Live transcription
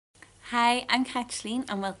Hi, I'm Kathleen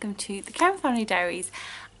and welcome to the Karen Family Diaries.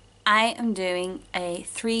 I am doing a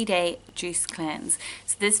 3-day juice cleanse.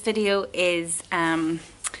 So this video is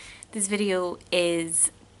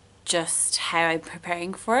just how I'm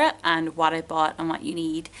preparing for it and what I bought and what you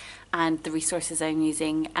need and the resources I'm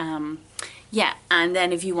using. Yeah, and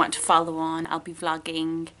then if you want to follow on, I'll be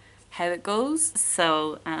vlogging how it goes.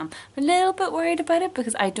 So I'm a little bit worried about it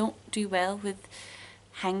because I don't do well with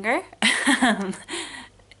hunger.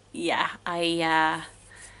 Yeah,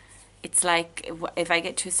 it's like if I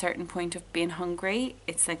get to a certain point of being hungry,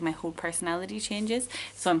 it's like my whole personality changes.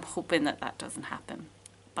 So I'm hoping that that doesn't happen,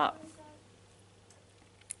 but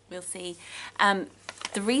we'll see.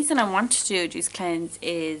 The reason I want to do a juice cleanse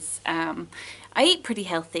is I eat pretty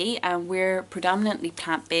healthy and we're predominantly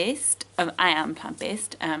plant-based. I am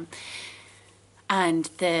plant-based. And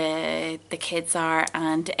the kids are,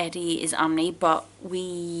 and Eddie is omni, but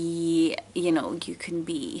we, you know, you can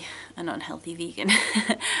be an unhealthy vegan.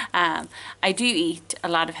 I do eat a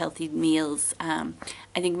lot of healthy meals. I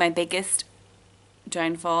think my biggest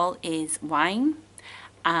downfall is wine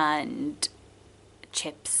and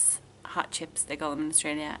chips, hot chips they call them in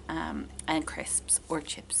Australia, and crisps, or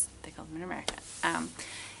chips they call them in America.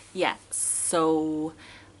 Yeah, so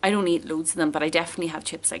I don't eat loads of them, but I definitely have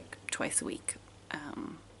chips like twice a week.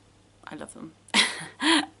 I love them.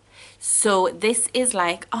 So this is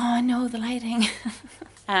like, oh no, the lighting.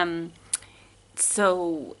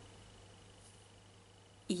 So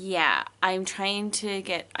yeah, I'm trying to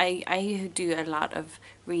get, I do a lot of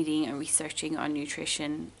reading and researching on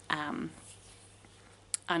nutrition, on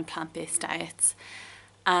plant-based diets,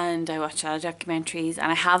 and I watch a lot of documentaries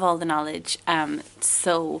and I have all the knowledge.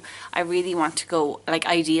 So I really want to go, like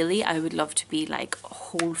ideally I would love to be like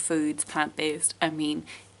whole foods plant-based. I mean,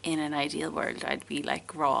 in an ideal world I'd be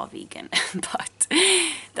like raw vegan, but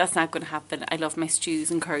that's not going to happen. I love my stews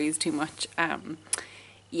and curries too much.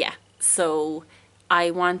 Yeah, so I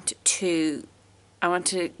want to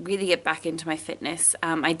really get back into my fitness.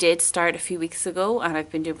 I did start a few weeks ago and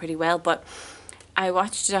I've been doing pretty well, but I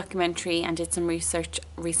watched a documentary and did some research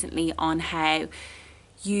recently on how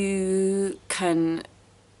you can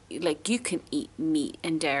eat meat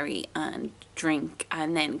and dairy and drink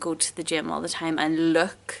and then go to the gym all the time and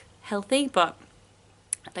look healthy, but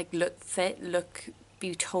like look fit,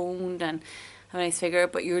 be toned and have a nice figure,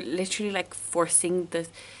 but you're literally like forcing the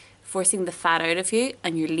fat out of you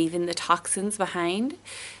and you're leaving the toxins behind.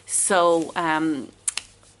 So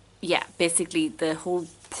yeah, basically the whole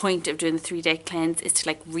point of doing the 3-day cleanse is to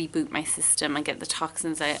like reboot my system and get the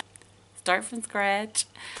toxins out. Start from scratch.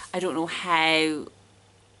 I don't know how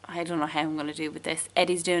I'm going to do with this.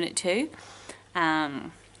 Eddie's doing it too.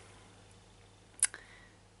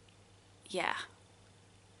 Yeah,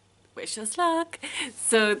 wish us luck.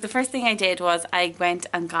 So the first thing I did was I went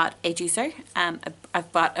and got a juicer.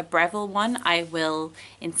 I've bought a Breville one. I will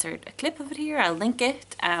insert a clip of it here. I'll link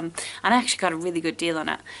it. And I actually got a really good deal on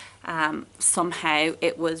it. Somehow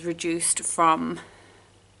it was reduced from,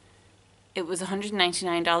 it was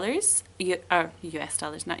 $199, US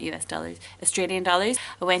dollars, not US dollars, Australian dollars.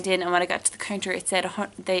 I went in and when I got to the counter it said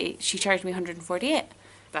she charged me 148.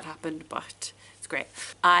 That happened, but it's great.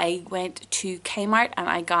 I went to Kmart and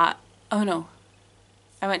I got, I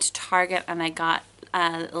went to Target and I got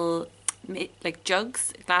little like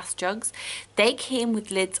jugs, glass jugs. They came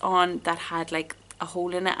with lids on that had like a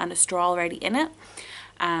hole in it and a straw already in it.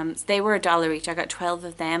 So they were $1 each. I got 12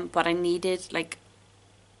 of them, but I needed like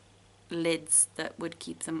lids that would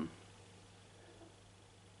keep them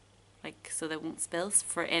like so they won't spill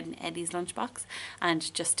for in Eddie's lunchbox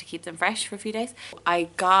and just to keep them fresh for a few days. I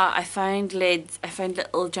found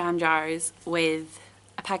little jam jars with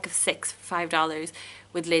a pack of 6 for $5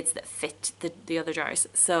 with lids that fit the other jars.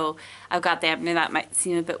 So I've got them. Now that might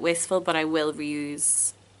seem a bit wasteful, but I will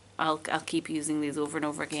reuse. I'll keep using these over and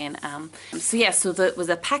over again. So yeah, so it was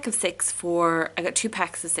a pack of 6 I got 2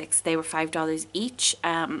 packs of 6. They were $5 each.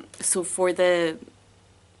 So for the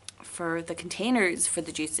containers for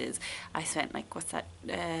the juices, I spent like, what's that,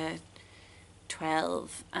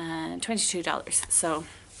 $22. So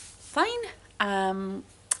fine.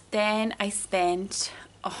 Then I spent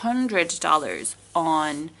 $100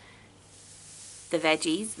 on the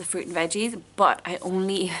veggies, the fruit and veggies, but I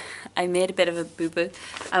made a bit of a boo-boo.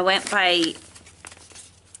 I went by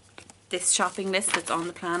this shopping list that's on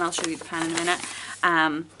the plan. I'll show you the plan in a minute.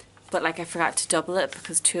 But like I forgot to double it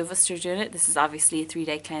because 2 of us are doing it. This is obviously a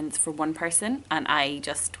 3-day cleanse for 1 person and I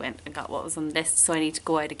just went and got what was on the list, so I need to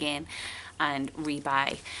go out again and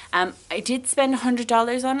rebuy. I did spend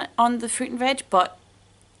 $100 on the fruit and veg, but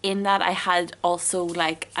in that I had also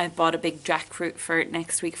like, I bought a big jackfruit for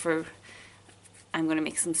next week for I'm going to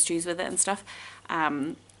make some stews with it and stuff.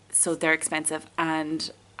 So they're expensive,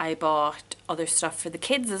 and I bought other stuff for the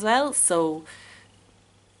kids as well, so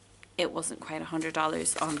it wasn't quite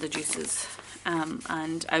 $100 on the juices.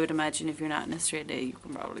 And I would imagine if you're not in Australia, you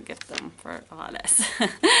can probably get them for a lot less.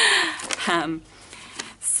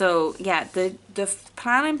 So yeah, the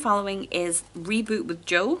plan I'm following is Reboot with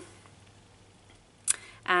Joe.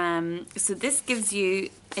 So this gives you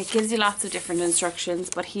lots of different instructions,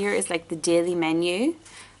 but here is like the daily menu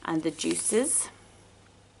and the juices,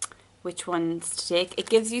 which ones to take. It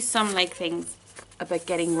gives you some like things about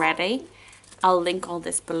getting ready. I'll link all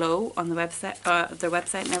this below on the website, their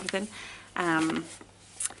website and everything.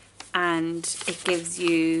 And it gives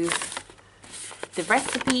you the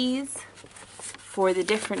recipes for the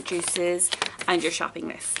different juices and your shopping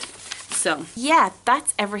list. So yeah,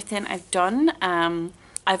 that's everything I've done.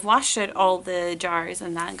 I've washed out all the jars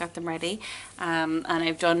and that and got them ready. And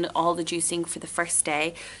I've done all the juicing for the first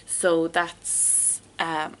day. So that's,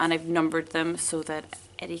 and I've numbered them so that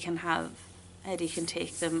Eddie can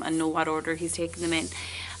take them and know what order he's taking them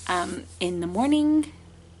in the morning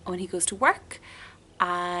when he goes to work.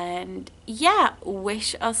 And yeah,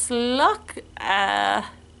 wish us luck.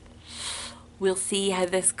 We'll see how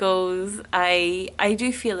this goes. I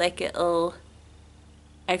do feel like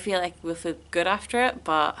I feel like we'll feel good after it,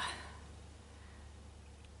 but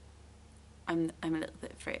I'm a little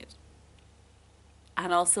bit afraid.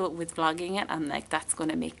 And also with vlogging it, I'm like, that's going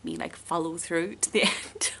to make me like follow through to the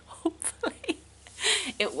end. Hopefully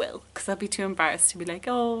it will, because I'll be too embarrassed to be like,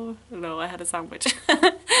 oh no, I had a sandwich.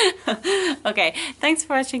 Okay, thanks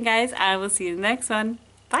for watching guys, and we'll see you in the next one.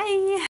 Bye.